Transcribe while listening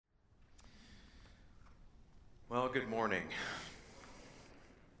Well, good morning.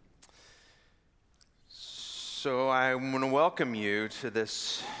 So I want to welcome you to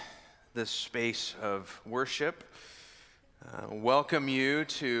this space of worship. Welcome you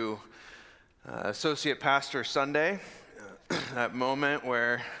to Associate Pastor Sunday, that moment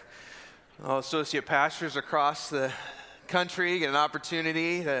where all associate pastors across the country get an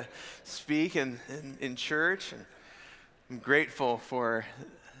opportunity to speak in church. And I'm grateful for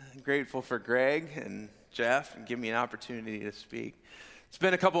Greg and Jeff and give me an opportunity to speak. It's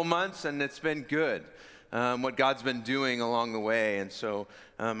been a couple months and it's been good, what God's been doing along the way. And so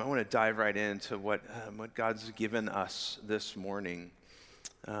I want to dive right into what God's given us this morning.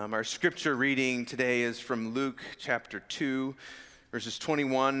 Our scripture reading today is from Luke chapter 2, verses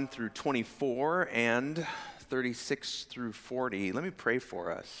 21 through 24 and 36 through 40. Let me pray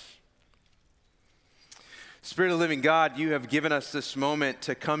for us. Spirit of the living God, you have given us this moment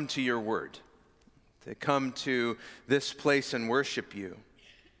to come to your word, to come to this place and worship you.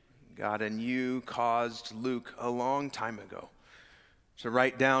 God, and you caused Luke a long time ago to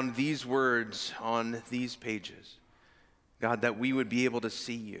write down these words on these pages. God, that we would be able to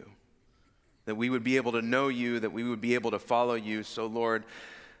see you, that we would be able to know you, that we would be able to follow you. So, Lord,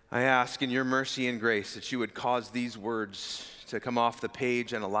 I ask in your mercy and grace that you would cause these words to come off the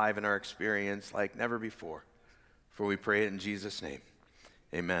page and alive in our experience like never before. For we pray it in Jesus' name.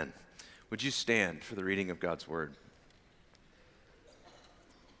 Amen. Would you stand for the reading of God's word?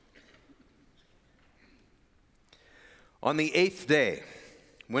 On the 8th day,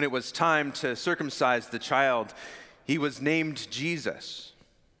 when it was time to circumcise the child, he was named Jesus,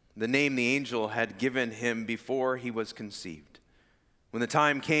 the name the angel had given him before he was conceived. When the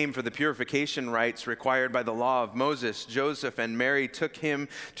time came for the purification rites required by the law of Moses, Joseph and Mary took him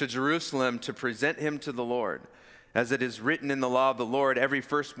to Jerusalem to present him to the Lord. As it is written in the law of the Lord, every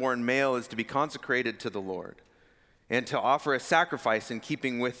firstborn male is to be consecrated to the Lord, and to offer a sacrifice in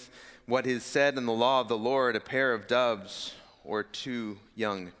keeping with what is said in the law of the Lord, a pair of doves or 2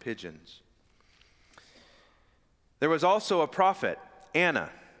 young pigeons. There was also a prophet, Anna,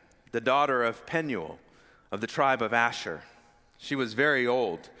 the daughter of Penuel, of the tribe of Asher. She was very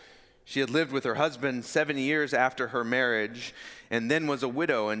old. She had lived with her husband 7 years after her marriage, and then was a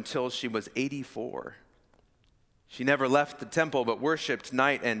widow until she was 84. She never left the temple, but worshiped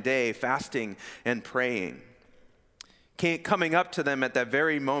night and day, fasting and praying. Coming up to them at that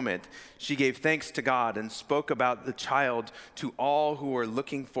very moment, she gave thanks to God and spoke about the child to all who were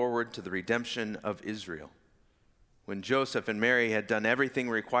looking forward to the redemption of Israel. When Joseph and Mary had done everything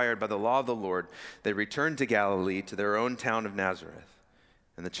required by the law of the Lord, they returned to Galilee, to their own town of Nazareth.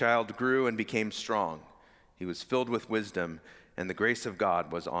 And the child grew and became strong. He was filled with wisdom, and the grace of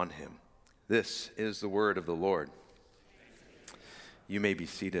God was on him. This is the word of the Lord. You may be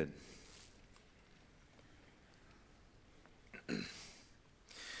seated.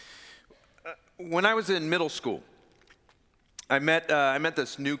 When I was in middle school, I met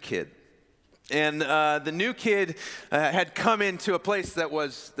this new kid. And the new kid had come into a place that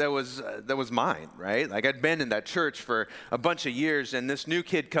was mine, right? Like I'd been in that church for a bunch of years, and this new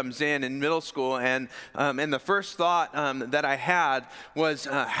kid comes in middle school, and the first thought that I had was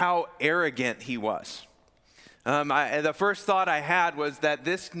how arrogant he was. The first thought I had was that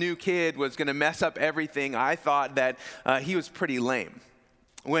this new kid was going to mess up everything. I thought that he was pretty lame.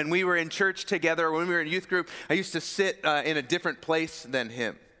 When we were in church together, when we were in youth group, I used to sit in a different place than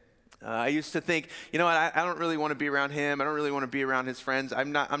him. I used to think, you know what, I don't really want to be around him. I don't really want to be around his friends.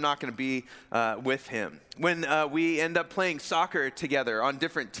 I'm not going to be with him. When we end up playing soccer together on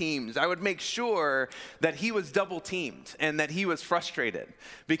different teams, I would make sure that he was double teamed and that he was frustrated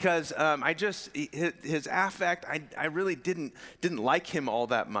because his affect, I really didn't like him all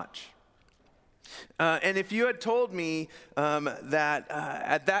that much. And if you had told me that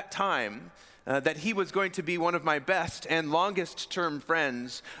at that time, that he was going to be one of my best and longest term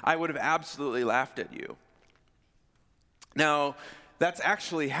friends, I would have absolutely laughed at you. Now, that's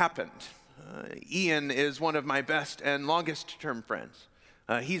actually happened. Ian is one of my best and longest term friends.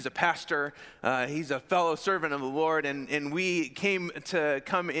 He's a pastor, he's a fellow servant of the Lord, and we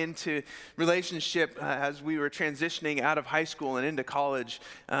come into relationship as we were transitioning out of high school and into college.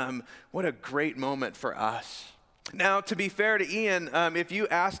 What a great moment for us. Now, to be fair to Ian, if you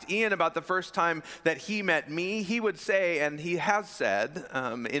asked Ian about the first time that he met me, he would say, and he has said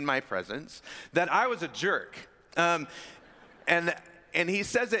in my presence, that I was a jerk. And he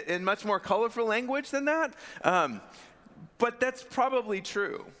says it in much more colorful language than that. But that's probably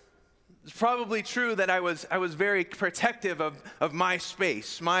true. It's probably true that I was very protective of my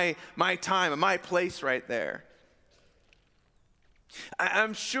space, my time, and my place right there.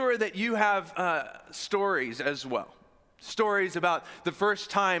 I'm sure that you have stories as well. Stories about the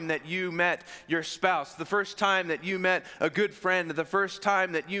first time that you met your spouse, the first time that you met a good friend, the first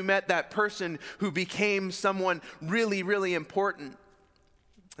time that you met that person who became someone really, really important.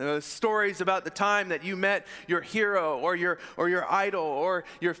 Stories about the time that you met your hero or your idol or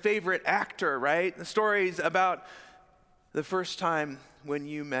your favorite actor, right? The stories about the first time when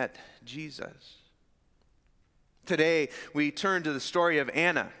you met Jesus. Today, we turn to the story of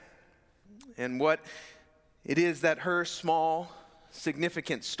Anna and what it is that her small,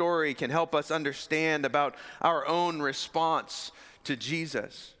 significant story can help us understand about our own response to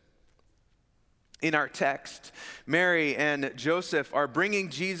Jesus. In our text, Mary and Joseph are bringing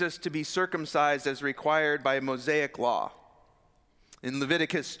Jesus to be circumcised as required by Mosaic law. In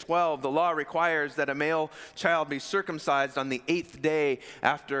Leviticus 12, the law requires that a male child be circumcised on the 8th day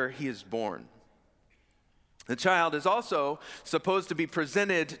after he is born. The child is also supposed to be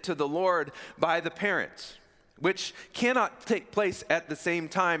presented to the Lord by the parents, which cannot take place at the same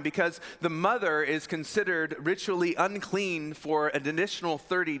time because the mother is considered ritually unclean for an additional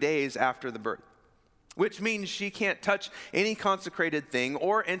 30 days after the birth, which means she can't touch any consecrated thing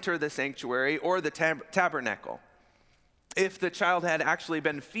or enter the sanctuary or the tabernacle. If the child had actually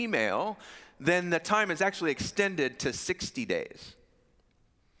been female, then the time is actually extended to 60 days.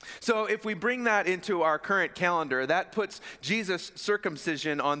 So if we bring that into our current calendar, that puts Jesus'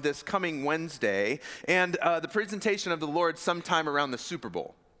 circumcision on this coming Wednesday and the presentation of the Lord sometime around the Super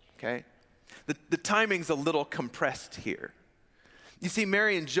Bowl, okay? The timing's a little compressed here. You see,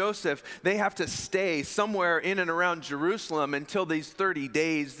 Mary and Joseph, they have to stay somewhere in and around Jerusalem until these 30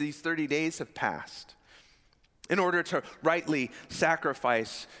 days have passed in order to rightly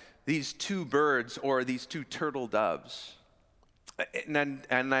sacrifice these 2 birds or these 2 turtle doves. And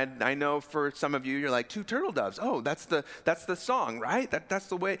I know for some of you, you're like, 2 turtle doves. Oh, that's the song, right? That's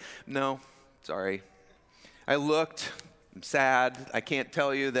the way. No, sorry. I looked. I'm sad. I can't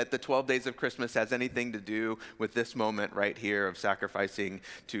tell you that the 12 days of Christmas has anything to do with this moment right here of sacrificing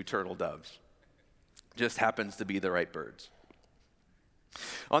 2 turtle doves. Just happens to be the right birds.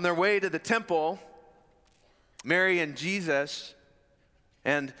 On their way to the temple, Mary and Jesus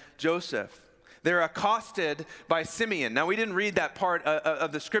and Joseph, they're accosted by Simeon. Now, we didn't read that part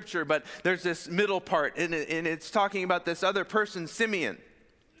of the scripture, but there's this middle part, and it's talking about this other person, Simeon.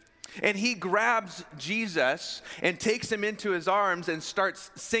 And he grabs Jesus and takes him into his arms and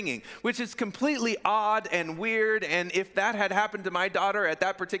starts singing, which is completely odd and weird. And if that had happened to my daughter at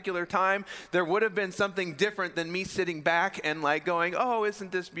that particular time, there would have been something different than me sitting back and like going, oh,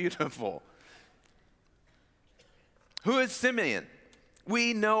 isn't this beautiful? Who is Simeon?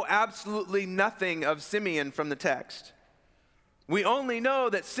 We know absolutely nothing of Simeon from the text. We only know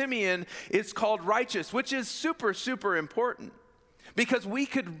that Simeon is called righteous, which is super, super important. Because we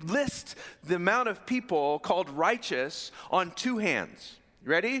could list the amount of people called righteous on 2 hands.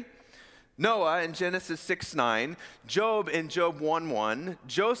 Ready? Noah in Genesis 6:9, Job in Job 1:1,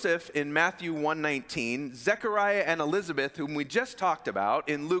 Joseph in Matthew 1:19, Zechariah and Elizabeth, whom we just talked about,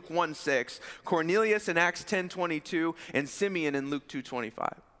 in Luke 1:6, Cornelius in Acts 10:22, and Simeon in Luke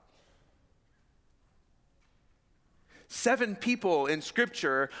 2:25. 7 people in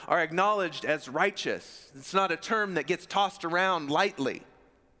Scripture are acknowledged as righteous. It's not a term that gets tossed around lightly.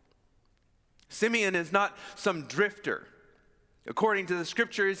 Simeon is not some drifter. According to the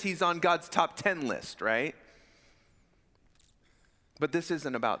Scriptures, he's on God's top 10 list, right? But this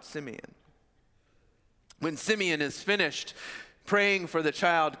isn't about Simeon. When Simeon is finished praying for the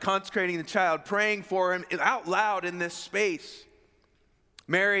child, consecrating the child, praying for him out loud in this space,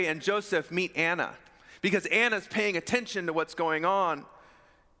 Mary and Joseph meet Anna, because Anna's paying attention to what's going on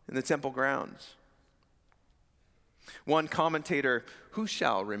in the temple grounds. One commentator, who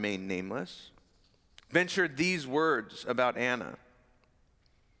shall remain nameless, ventured these words about Anna.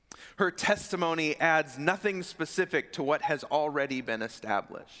 Her testimony adds nothing specific to what has already been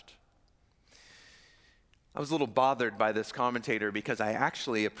established. I was a little bothered by this commentator because I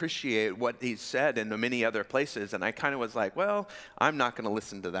actually appreciate what he said in many other places, and I kind of was like, well, I'm not going to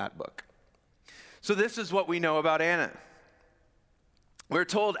listen to that book. So this is what we know about Anna. We're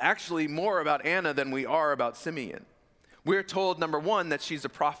told actually more about Anna than we are about Simeon. We're told, number 1, that she's a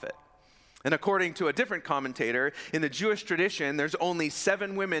prophet. And according to a different commentator, in the Jewish tradition, there's only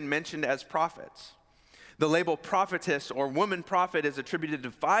 7 women mentioned as prophets. The label prophetess or woman prophet is attributed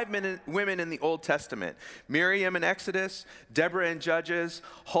to 5 women in the Old Testament: Miriam in Exodus, Deborah in Judges,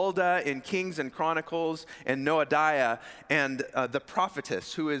 Huldah in Kings and Chronicles, and Noadiah, and the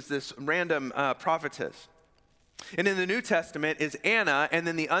prophetess, who is this random prophetess. And in the New Testament is Anna and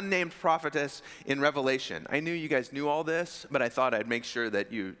then the unnamed prophetess in Revelation. I knew you guys knew all this, but I thought I'd make sure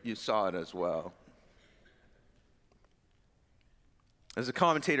that you saw it as well. As the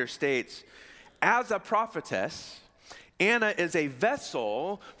commentator states, as a prophetess, Anna is a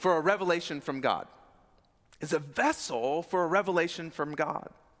vessel for a revelation from God. Is a vessel for a revelation from God.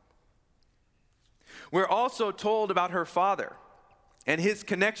 We're also told about her father and his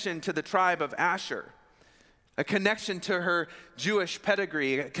connection to the tribe of Asher, a connection to her Jewish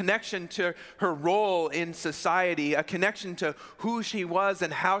pedigree, a connection to her role in society, a connection to who she was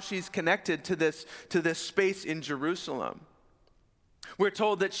and how she's connected to this space in Jerusalem. We're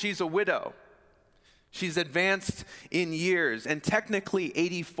told that she's a widow. She's advanced in years and technically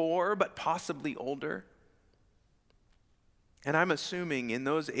 84, but possibly older. And I'm assuming in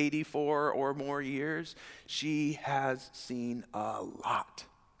those 84 or more years, she has seen a lot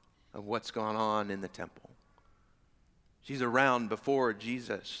of what's gone on in the temple. She's around before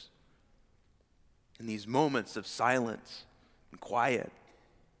Jesus in these moments of silence and quiet.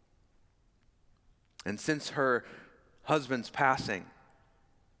 And since her husband's passing,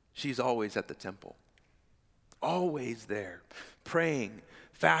 she's always at the temple. Always there, praying,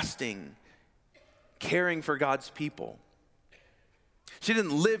 fasting, caring for God's people. She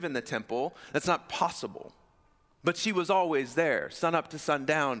didn't live in the temple. That's not possible. But she was always there, sun up to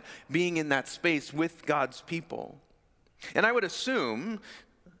sundown, being in that space with God's people. And I would assume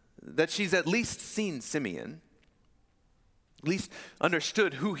that she's at least seen Simeon, at least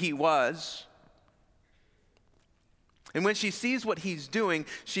understood who he was. And when she sees what he's doing,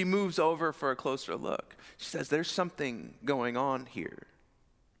 she moves over for a closer look. She says, there's something going on here.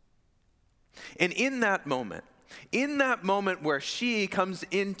 And in that moment where she comes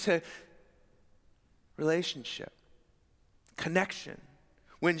into relationship, connection,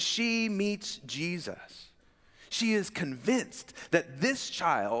 when she meets Jesus, she is convinced that this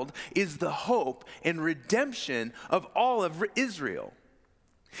child is the hope and redemption of all of Israel.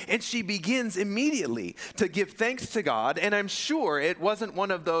 And she begins immediately to give thanks to God, and I'm sure it wasn't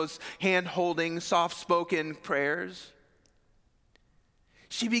one of those hand-holding, soft-spoken prayers.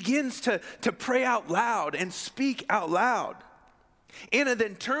 She begins to pray out loud and speak out loud. Anna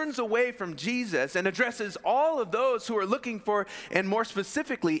then turns away from Jesus and addresses all of those who are looking for, and more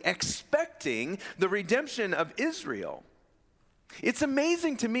specifically, expecting the redemption of Israel. It's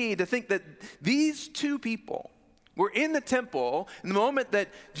amazing to me to think that these two people were in the temple in the moment that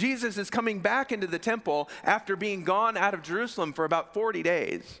Jesus is coming back into the temple after being gone out of Jerusalem for about 40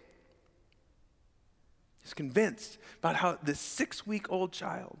 days. He's convinced about how this 6-week-old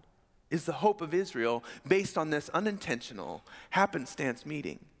child is the hope of Israel based on this unintentional happenstance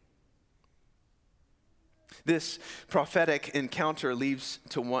meeting. This prophetic encounter leaves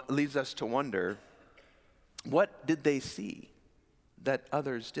us to wonder, what did they see that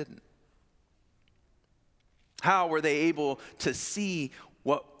others didn't? How were they able to see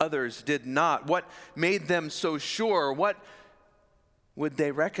what others did not? What made them so sure? What would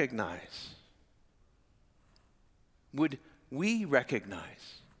they recognize? Would we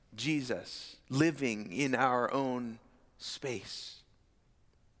recognize Jesus living in our own space?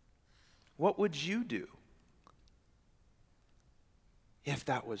 What would you do if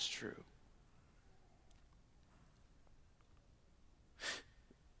that was true?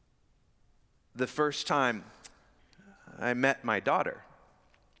 The first time I met my daughter,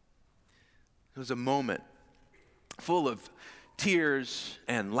 it was a moment full of tears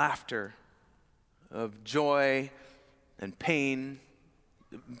and laughter, of joy and pain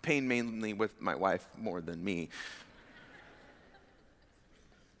mainly with my wife more than me,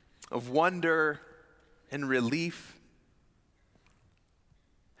 of wonder and relief.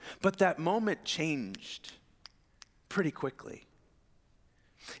 But that moment changed pretty quickly.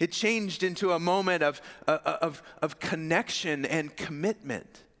 It changed into a moment of connection and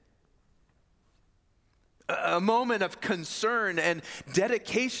commitment. A moment of concern and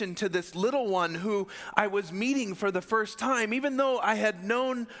dedication to this little one who I was meeting for the first time. Even though I had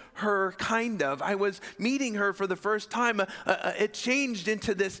known her I was meeting her for the first time. It changed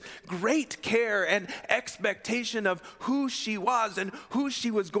into this great care and expectation of who she was and who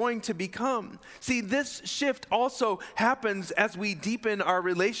she was going to become. See, this shift also happens as we deepen our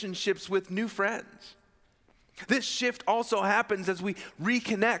relationships with new friends. This shift also happens as we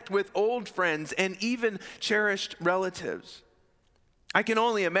reconnect with old friends and even cherished relatives. I can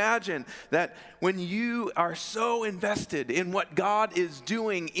only imagine that when you are so invested in what God is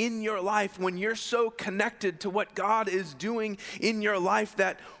doing in your life, when you're so connected to what God is doing in your life,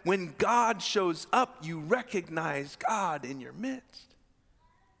 that when God shows up, you recognize God in your midst.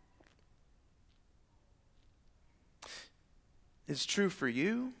 is true for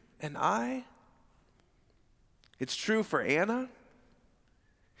you and I. It's true for Anna.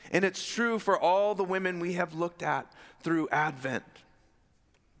 And it's true for all the women we have looked at through Advent.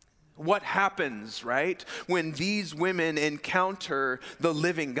 What happens, right, when these women encounter the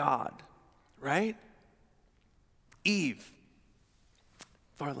living God, right? Eve,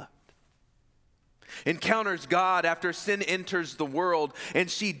 far left, encounters God after sin enters the world, and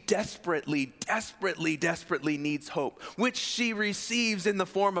she desperately needs hope, which she receives in the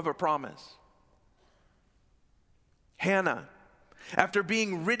form of a promise. Hannah, after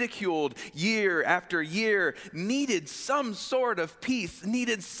being ridiculed year after year, needed some sort of peace,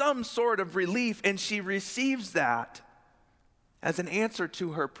 needed some sort of relief, and she receives that as an answer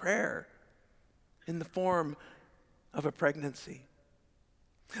to her prayer in the form of a pregnancy.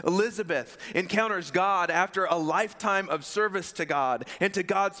 Elizabeth encounters God after a lifetime of service to God and to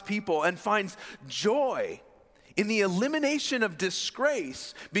God's people and finds joy in the elimination of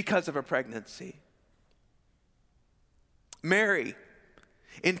disgrace because of a pregnancy. Mary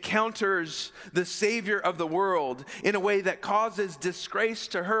encounters the Savior of the world in a way that causes disgrace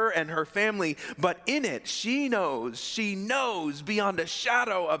to her and her family, but in it she knows beyond a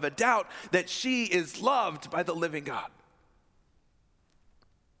shadow of a doubt that she is loved by the living God.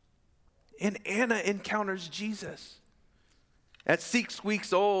 And Anna encounters Jesus at 6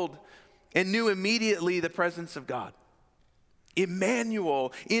 weeks old and knew immediately the presence of God,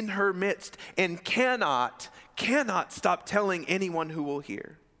 Emmanuel in her midst, and cannot stop telling anyone who will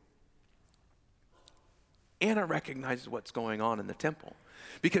hear. Anna recognizes what's going on in the temple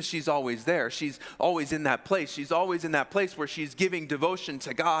because she's always there. She's always in that place. She's always in that place where she's giving devotion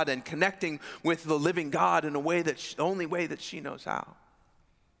to God and connecting with the living God in a way the only way that she knows how.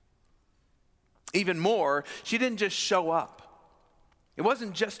 Even more, she didn't just show up. It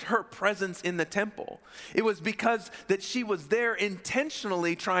wasn't just her presence in the temple. It was because that she was there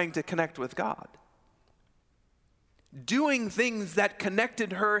intentionally trying to connect with God, doing things that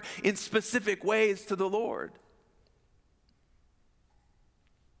connected her in specific ways to the Lord.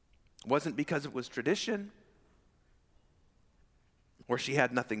 It wasn't because it was tradition or she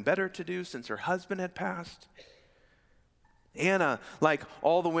had nothing better to do since her husband had passed. Anna, like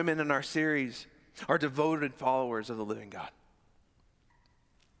all the women in our series, are devoted followers of the living God.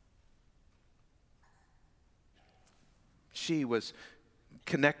 She was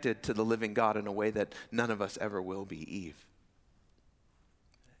connected to the living God in a way that none of us ever will be, Eve.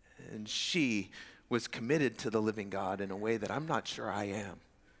 And she was committed to the living God in a way that I'm not sure I am.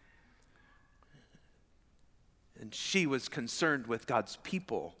 And she was concerned with God's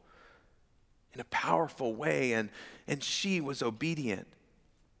people in a powerful way, and she was obedient.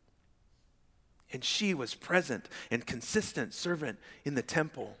 And she was present and consistent servant in the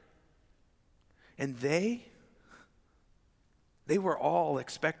temple. And they were all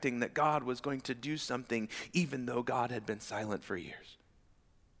expecting that God was going to do something, even though God had been silent for years.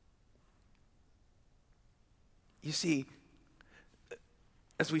 You see,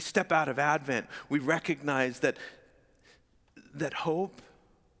 as we step out of Advent, we recognize that hope's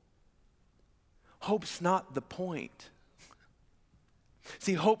not the point.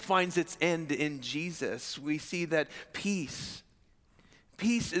 See, hope finds its end in Jesus. We see that peace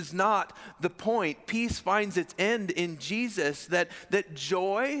is not the point. Peace finds its end in Jesus. That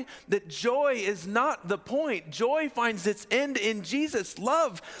joy is not the point. Joy finds its end in Jesus.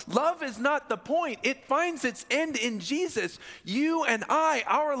 Love is not the point. It finds its end in Jesus. You and I,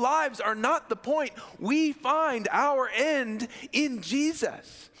 our lives are not the point. We find our end in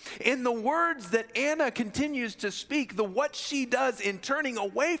Jesus. And the words that Anna continues to speak, what she does in turning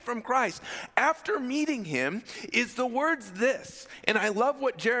away from Christ after meeting him, is the words this. And I love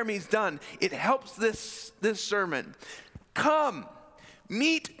what Jeremy's done. It helps this sermon. Come,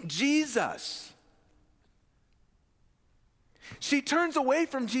 meet Jesus. She turns away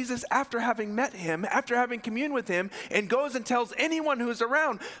from Jesus after having met him, after having communed with him, and goes and tells anyone who's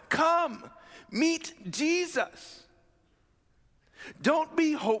around, come, meet Jesus. Don't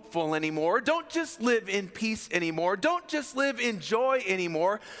be hopeful anymore. Don't just live in peace anymore. Don't just live in joy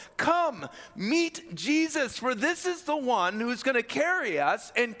anymore. Come, meet Jesus, for this is the one who's going to carry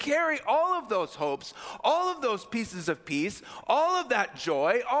us and carry all of those hopes, all of those pieces of peace, all of that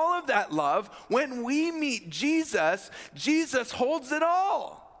joy, all of that love. When we meet Jesus, Jesus holds it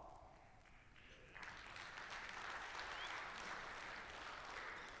all.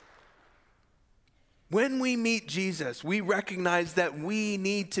 When we meet Jesus, we recognize that we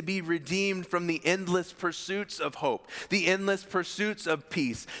need to be redeemed from the endless pursuits of hope, the endless pursuits of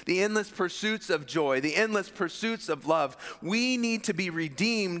peace, the endless pursuits of joy, the endless pursuits of love. We need to be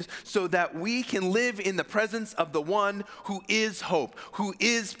redeemed so that we can live in the presence of the one who is hope, who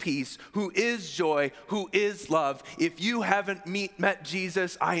is peace, who is joy, who is love. If you haven't met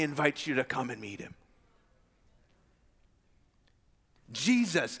Jesus, I invite you to come and meet him.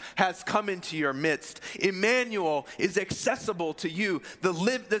 Jesus has come into your midst. Emmanuel is accessible to you.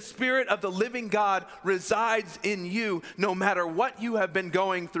 The Spirit of the living God resides in you no matter what you have been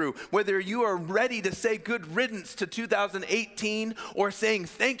going through. Whether you are ready to say good riddance to 2018 or saying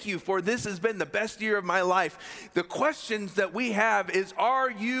thank you for this has been the best year of my life. The questions that we have is,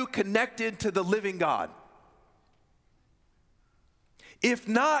 are you connected to the living God? If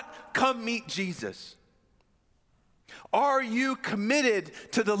not, come meet Jesus. Are you committed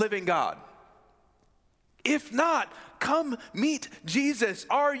to the living God? If not, come meet Jesus.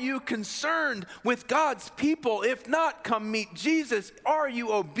 Are you concerned with God's people? If not, come meet Jesus. Are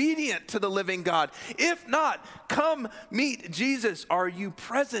you obedient to the living God? If not, come meet Jesus. Are you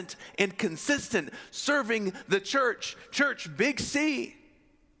present and consistent serving the church, big C?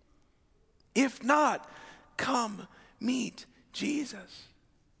 If not, come meet Jesus.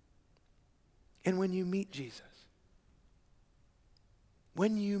 And when you meet Jesus,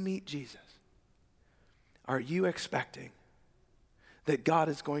 are you expecting that God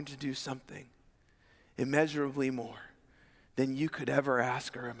is going to do something immeasurably more than you could ever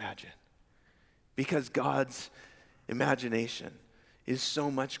ask or imagine? Because God's imagination is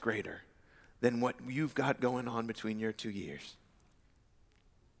so much greater than what you've got going on between your two ears.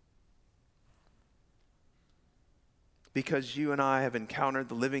 Because you and I have encountered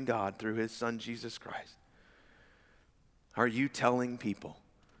the living God through his Son, Jesus Christ. Are you telling people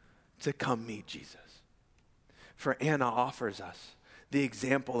to come meet Jesus? For Anna offers us the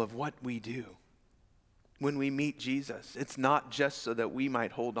example of what we do when we meet Jesus. It's not just so that we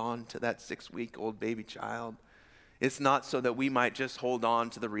might hold on to that 6-week-old baby child. It's not so that we might just hold on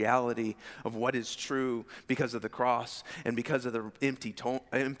to the reality of what is true because of the cross and because of the empty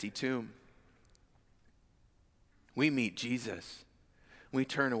tomb. We meet Jesus. We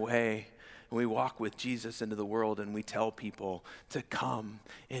turn away. And we walk with Jesus into the world and we tell people to come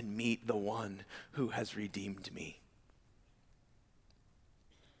and meet the one who has redeemed me.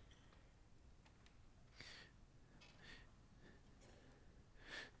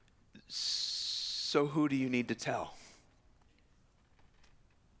 So who do you need to tell?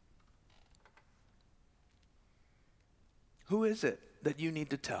 Who is it that you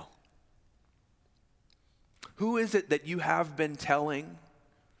need to tell? Who is it that you have been telling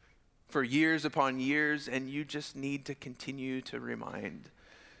for years upon years, and you just need to continue to remind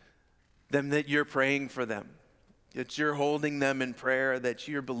them that you're praying for them, that you're holding them in prayer, that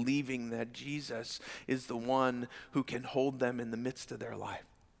you're believing that Jesus is the one who can hold them in the midst of their life,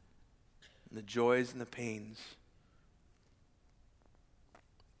 and the joys and the pains.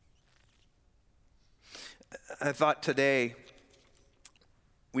 I thought today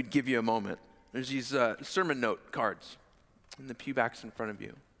we'd give you a moment. There's these sermon note cards in the pew backs in front of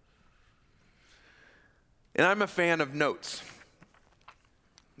you. And I'm a fan of notes.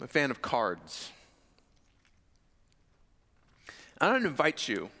 I'm a fan of cards. I want to invite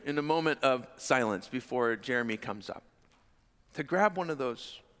you in a moment of silence before Jeremy comes up to grab one of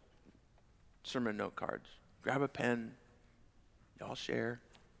those sermon note cards. Grab a pen. Y'all share.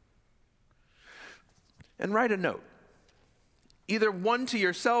 And write a note. Either one to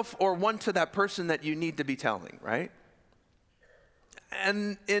yourself or one to that person that you need to be telling, right?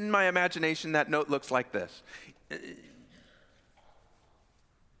 And in my imagination, that note looks like this.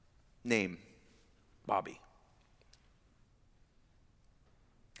 Name, Bobby.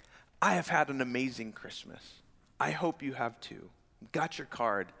 I have had an amazing Christmas. I hope you have too. Got your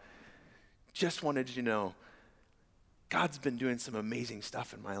card. Just wanted you to know, God's been doing some amazing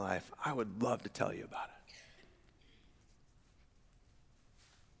stuff in my life. I would love to tell you about it.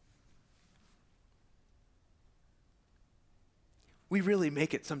 We really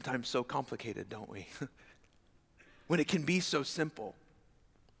make it sometimes so complicated, don't we? When it can be so simple.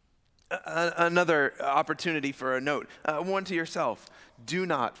 Another opportunity for a note. One to yourself. Do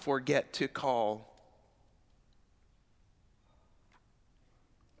not forget to call.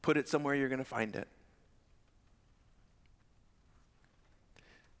 Put it somewhere you're going to find it.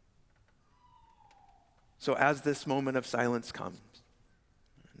 So as this moment of silence comes,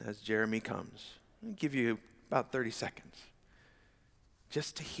 and as Jeremy comes, I'll give you about 30 seconds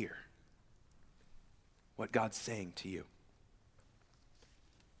just to hear what God's saying to you.